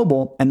on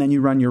mobile, and then you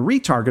run your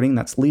retargeting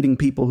that's leading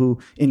people who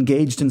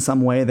engaged in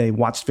some way, they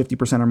watched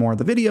 50% or more of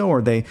the video,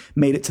 or they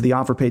made it to the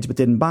offer page but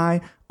didn't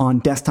buy, on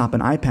desktop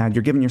and iPad,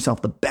 you're giving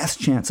yourself the best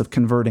chance of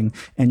converting,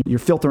 and you're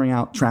filtering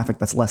out traffic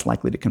that's less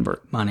likely to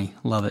convert. Money.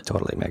 Love it.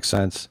 Totally makes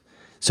sense.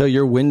 So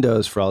your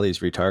windows for all these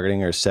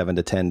retargeting are 7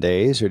 to 10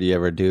 days, or do you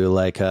ever do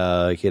like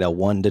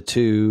 1 to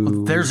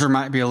 2? Theirs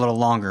might be a little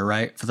longer,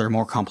 right? For their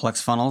more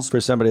complex funnels.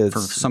 For somebody that's for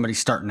somebody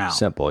starting out.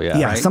 Simple, yeah.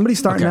 Yeah, right? somebody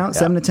starting out,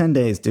 7 to 10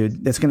 days,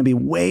 dude. It's going to be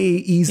way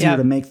easier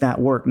to make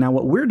that work. Now,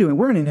 what we're doing,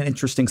 we're in an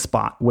interesting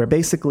spot where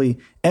basically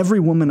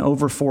every woman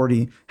over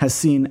 40 has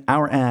seen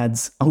our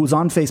ads who's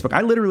on Facebook.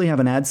 I literally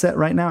have an ad set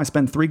right now. I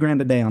spend $3,000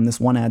 a day on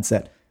this one ad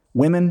set.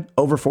 Women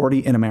over 40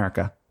 in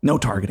America. No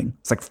targeting.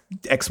 It's like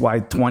X, Y,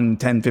 20,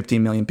 10,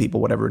 15 million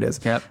people, whatever it is.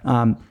 Yep.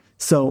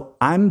 So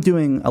I'm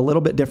doing a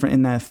little bit different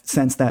in that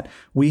sense that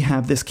we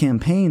have this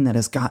campaign that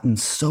has gotten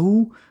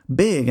so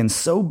big and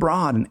so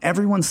broad, and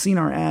everyone's seen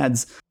our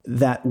ads,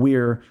 that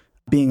we're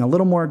being a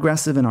little more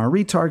aggressive in our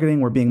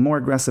retargeting. We're being more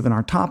aggressive in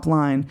our top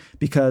line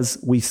because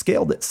we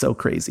scaled it so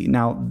crazy.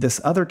 Now,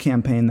 this other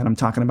campaign that I'm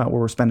talking about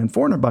where we're spending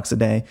 $400 a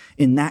day,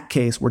 in that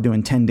case, we're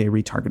doing 10-day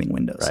retargeting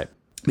windows. Right.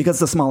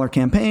 Because it's a smaller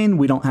campaign,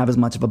 we don't have as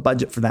much of a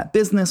budget for that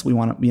business. We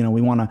want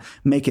to,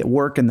 make it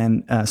work and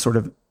then sort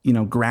of,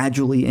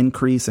 gradually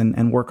increase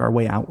and work our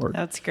way outward.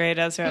 That's great,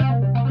 Ezra.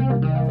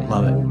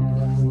 Love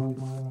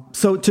it.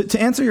 So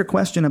to answer your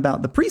question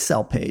about the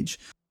pre-sale page,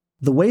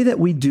 the way that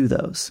we do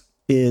those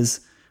is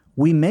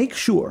we make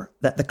sure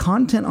that the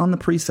content on the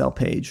pre-sale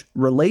page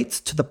relates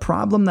to the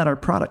problem that our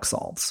product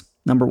solves.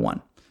 Number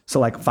one.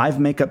 So like 5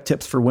 makeup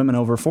tips for women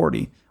over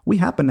 40. We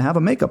happen to have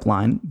a makeup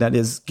line that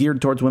is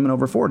geared towards women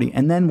over 40.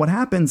 And then what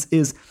happens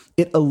is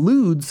it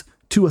alludes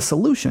to a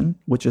solution,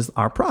 which is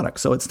our product.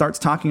 So it starts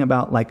talking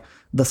about like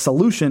the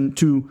solution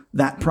to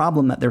that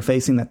problem that they're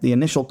facing that the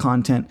initial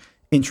content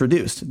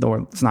introduced. Though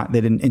it's not,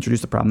 they didn't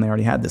introduce the problem, they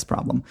already had this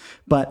problem.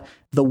 But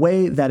the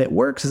way that it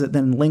works is it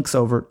then links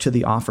over to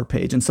the offer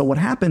page. And so what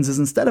happens is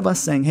instead of us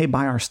saying, hey,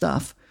 buy our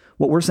stuff,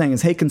 what we're saying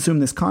is, hey, consume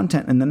this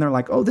content. And then they're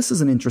like, oh, this is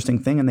an interesting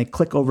thing. And they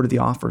click over to the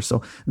offer.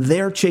 So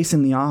they're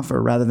chasing the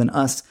offer rather than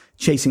us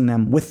chasing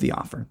them with the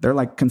offer. They're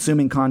like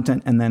consuming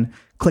content and then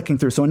clicking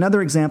through. So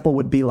another example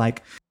would be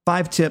like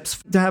 5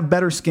 tips to have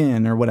better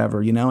skin or whatever,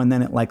 and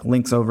then it like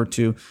links over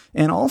to,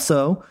 and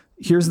also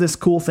here's this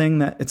cool thing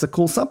that it's a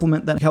cool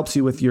supplement that helps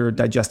you with your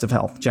digestive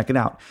health. Check it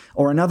out.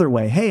 Or another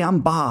way, hey,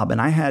 I'm Bob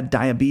and I had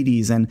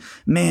diabetes and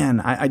man,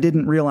 I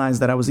didn't realize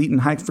that I was eating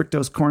high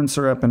fructose corn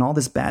syrup and all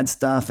this bad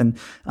stuff. And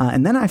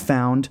then I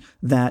found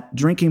that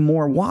drinking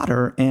more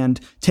water and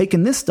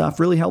taking this stuff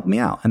really helped me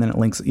out. And then it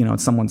links,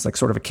 it's someone's like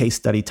sort of a case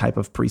study type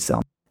of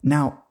pre-sale.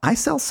 Now I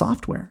sell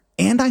software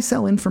and I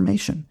sell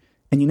information.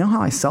 And you know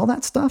how I sell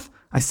that stuff?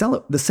 I sell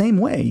it the same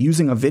way,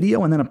 using a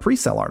video and then a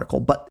pre-sale article.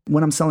 But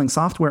when I'm selling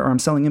software or I'm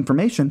selling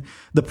information,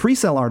 the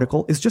pre-sale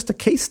article is just a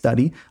case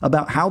study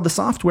about how the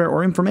software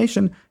or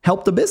information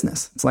helped a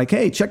business. It's like,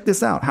 hey, check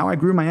this out, how I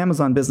grew my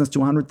Amazon business to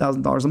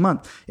 $100,000 a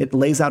month. It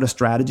lays out a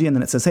strategy, and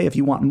then it says, hey, if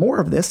you want more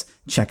of this,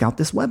 check out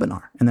this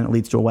webinar. And then it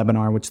leads to a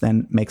webinar, which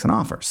then makes an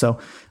offer. So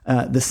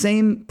the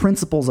same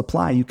principles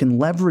apply. You can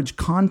leverage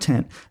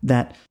content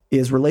that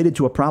is related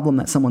to a problem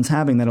that someone's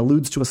having that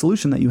alludes to a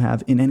solution that you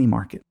have in any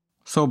market.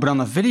 So, but on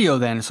the video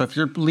then, so if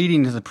you're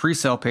leading to the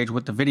pre-sale page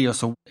with the video,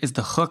 so is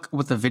the hook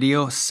with the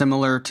video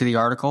similar to the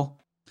article?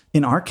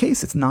 In our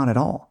case, it's not at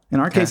all. In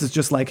our case, it's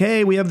just like,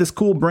 hey, we have this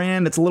cool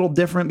brand. It's a little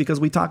different because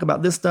we talk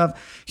about this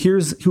stuff.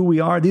 Here's who we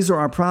are. These are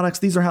our products.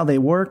 These are how they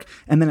work.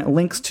 And then it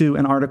links to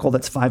an article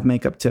that's 5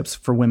 makeup tips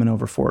for women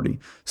over 40.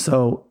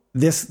 So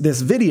this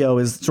video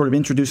is sort of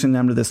introducing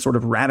them to this sort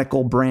of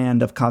radical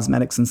brand of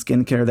cosmetics and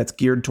skincare that's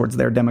geared towards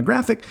their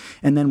demographic.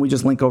 And then we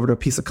just link over to a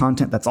piece of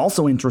content that's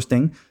also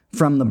interesting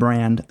from the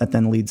brand that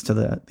then leads to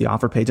the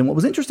offer page. And what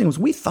was interesting was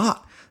we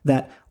thought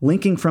that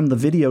linking from the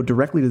video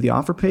directly to the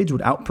offer page would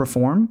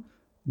outperform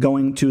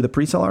going to the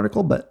pre-sale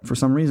article. But for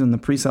some reason, the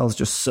pre-sale is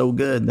just so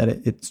good that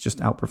it just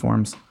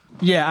outperforms.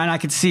 Yeah, and I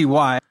could see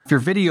why. If your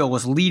video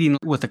was leading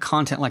with the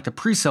content like the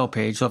pre-sale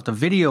page, so if the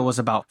video was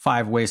about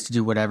 5 ways to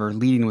do whatever,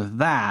 leading with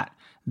that,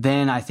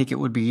 then I think it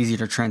would be easier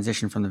to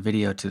transition from the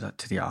video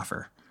to the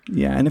offer.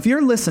 Yeah, and if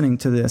you're listening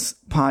to this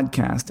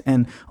podcast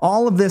and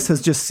all of this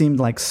has just seemed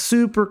like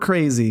super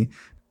crazy,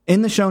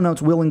 in the show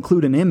notes, we'll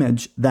include an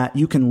image that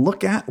you can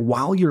look at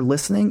while you're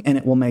listening, and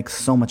it will make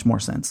so much more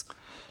sense.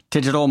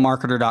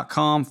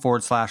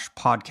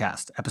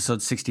 digitalmarketer.com/podcast,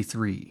 episode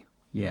 63.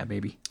 Yeah,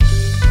 baby.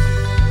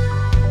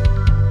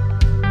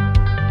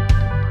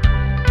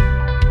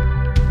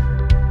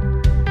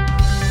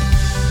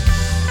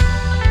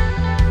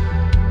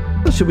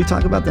 Should we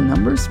talk about the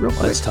numbers real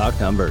quick? Let's talk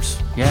numbers.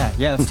 Yeah,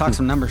 let's talk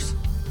some numbers.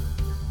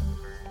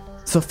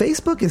 So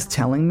Facebook is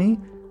telling me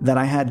that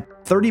I had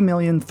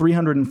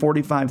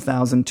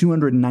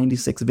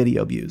 30,345,296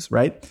 video views,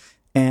 right?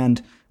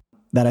 And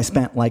that I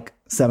spent like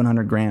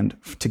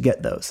 $700,000 to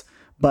get those.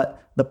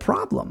 But the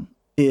problem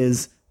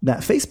is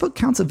that Facebook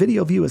counts a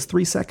video view as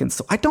 3 seconds.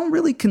 So I don't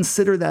really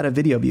consider that a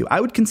video view. I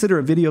would consider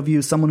a video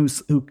view someone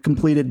who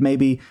completed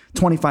maybe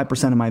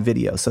 25% of my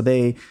video. So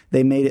they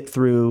made it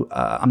through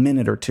a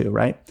minute or two,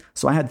 right?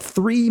 So I had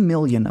 3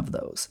 million of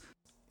those.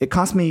 It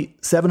cost me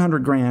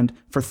 $700,000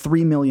 for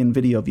 3 million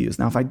video views.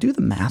 Now, if I do the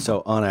math.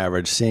 So on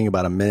average, seeing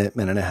about a minute,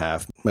 minute and a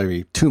half,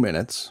 maybe 2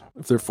 minutes,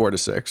 if they're 4 to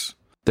 6,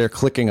 they're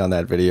clicking on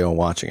that video and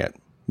watching it.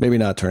 Maybe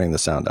not turning the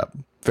sound up.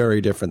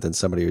 Very different than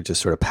somebody who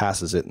just sort of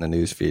passes it in the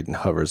newsfeed and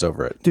hovers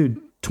over it. Dude,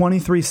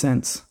 23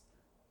 cents.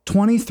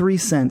 23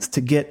 cents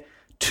to get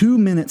 2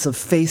 minutes of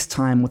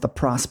FaceTime with a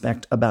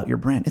prospect about your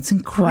brand. It's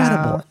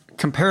incredible. Wow.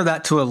 Compare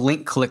that to a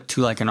link click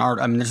to like an art.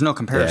 I mean, there's no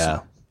comparison. Yeah.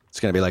 It's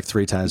going to be like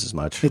 3 times as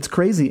much. It's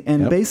crazy.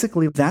 And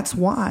basically, that's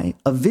why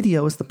a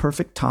video is the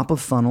perfect top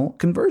of funnel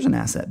conversion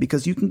asset,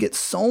 because you can get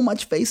so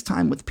much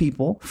FaceTime with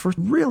people for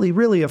really,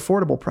 really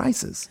affordable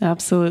prices.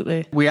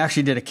 Absolutely. We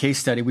actually did a case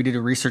study. We did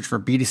a research for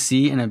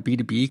B2C and a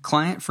B2B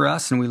client for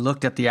us. And we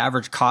looked at the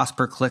average cost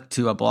per click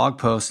to a blog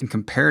post and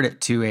compared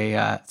it to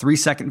a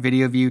 3-second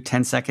video view,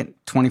 10-second,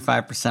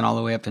 25%, all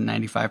the way up to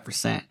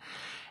 95%.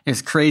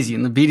 It's crazy.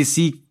 In the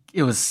B2C,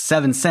 it was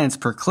 7 cents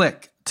per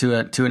click to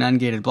an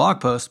ungated blog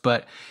post,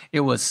 but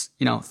it was,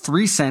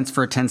 3 cents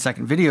for a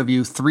 10-second video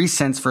view, 3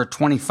 cents for a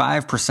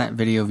 25%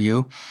 video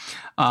view,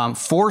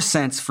 4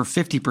 cents for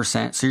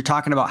 50%. So you're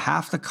talking about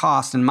half the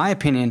cost, in my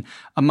opinion,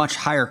 a much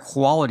higher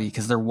quality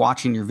because they're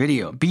watching your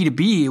video.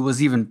 B2B, it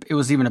was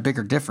even a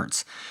bigger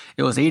difference.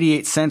 It was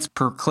 88 cents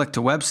per click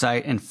to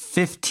website and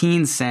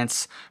 15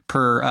 cents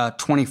per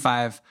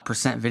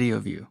 25% video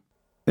view.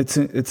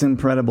 It's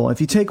incredible. If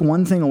you take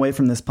one thing away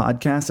from this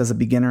podcast as a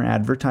beginner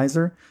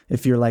advertiser,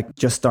 if you're like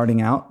just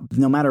starting out,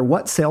 no matter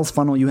what sales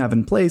funnel you have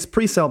in place,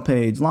 pre-sale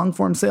page, long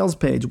form sales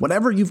page,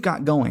 whatever you've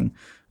got going,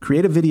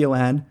 create a video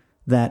ad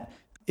that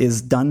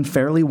is done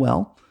fairly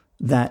well,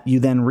 that you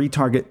then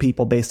retarget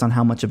people based on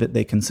how much of it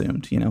they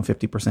consumed, 50%,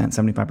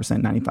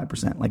 75%,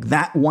 95%. Like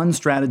that one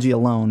strategy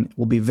alone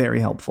will be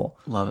very helpful.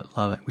 Love it.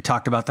 Love it. We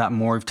talked about that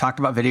more. We've talked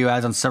about video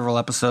ads on several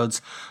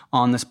episodes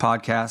on this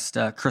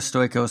podcast. Chris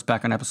Stoikos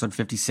back on episode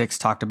 56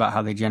 talked about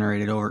how they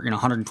generated over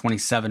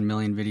 127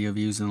 million video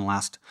views in the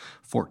last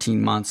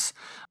 14 months.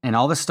 And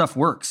all this stuff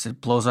works.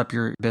 It blows up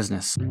your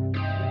business.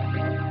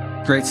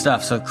 Great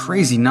stuff. So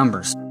crazy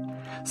numbers.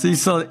 So you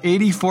sold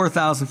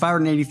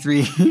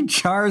 84,583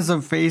 jars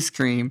of face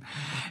cream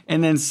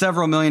and then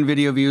several million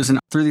video views. And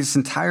through this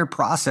entire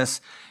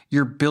process,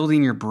 you're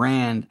building your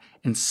brand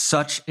in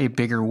such a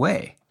bigger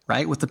way,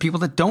 right? With the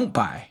people that don't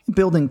buy.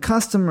 Building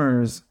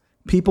customers,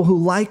 people who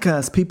like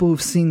us, people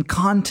who've seen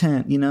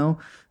content,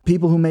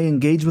 people who may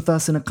engage with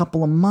us in a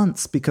couple of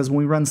months, because when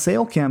we run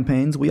sale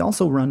campaigns, we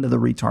also run to the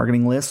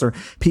retargeting list, or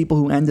people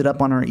who ended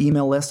up on our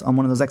email list on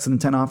one of those exit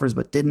intent offers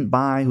but didn't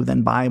buy, who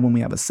then buy when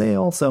we have a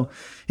sale. So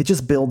it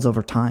just builds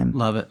over time.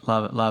 Love it,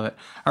 love it, love it.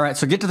 All right,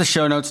 so get to the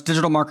show notes,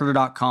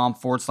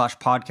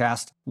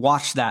 digitalmarketer.com/podcast.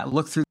 Watch that.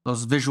 Look through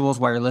those visuals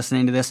while you're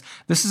listening to this.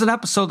 This is an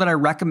episode that I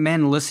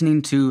recommend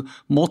listening to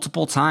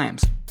multiple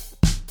times.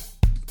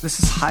 This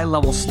is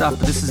high-level stuff,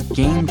 but this is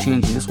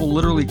game-changing. This will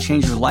literally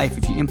change your life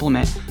if you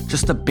implement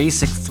just the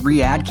basic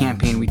 3-ad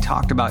campaign we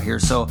talked about here.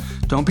 So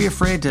don't be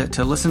afraid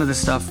to listen to this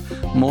stuff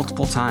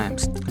multiple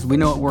times, because we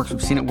know it works.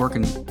 We've seen it work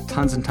in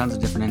tons and tons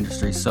of different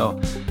industries. So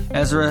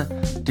Ezra,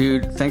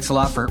 dude, thanks a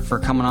lot for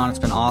coming on. It's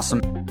been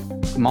awesome.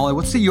 Molly,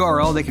 what's the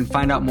URL they can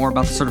find out more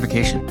about the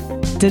certification?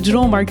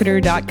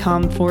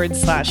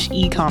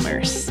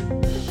 digitalmarketer.com/e-commerce.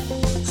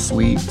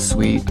 Sweet,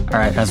 sweet. All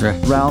right, Ezra.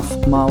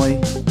 Ralph, Molly,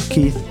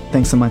 Keith,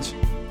 thanks so much.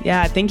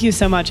 Yeah, thank you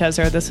so much,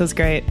 Ezra. This was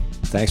great.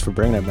 Thanks for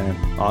bringing it, man.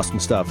 Awesome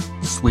stuff.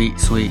 Sweet,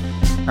 sweet.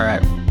 All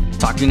right.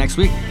 Talk to you next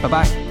week.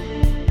 Bye-bye.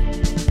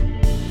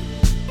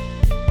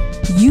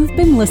 You've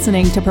been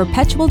listening to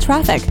Perpetual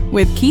Traffic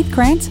with Keith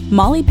Krantz,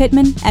 Molly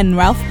Pittman, and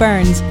Ralph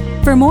Burns.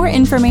 For more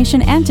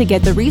information and to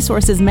get the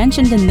resources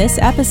mentioned in this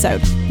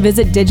episode,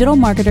 visit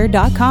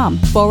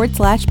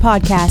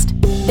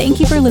digitalmarketer.com/podcast. Thank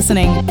you for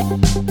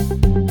listening.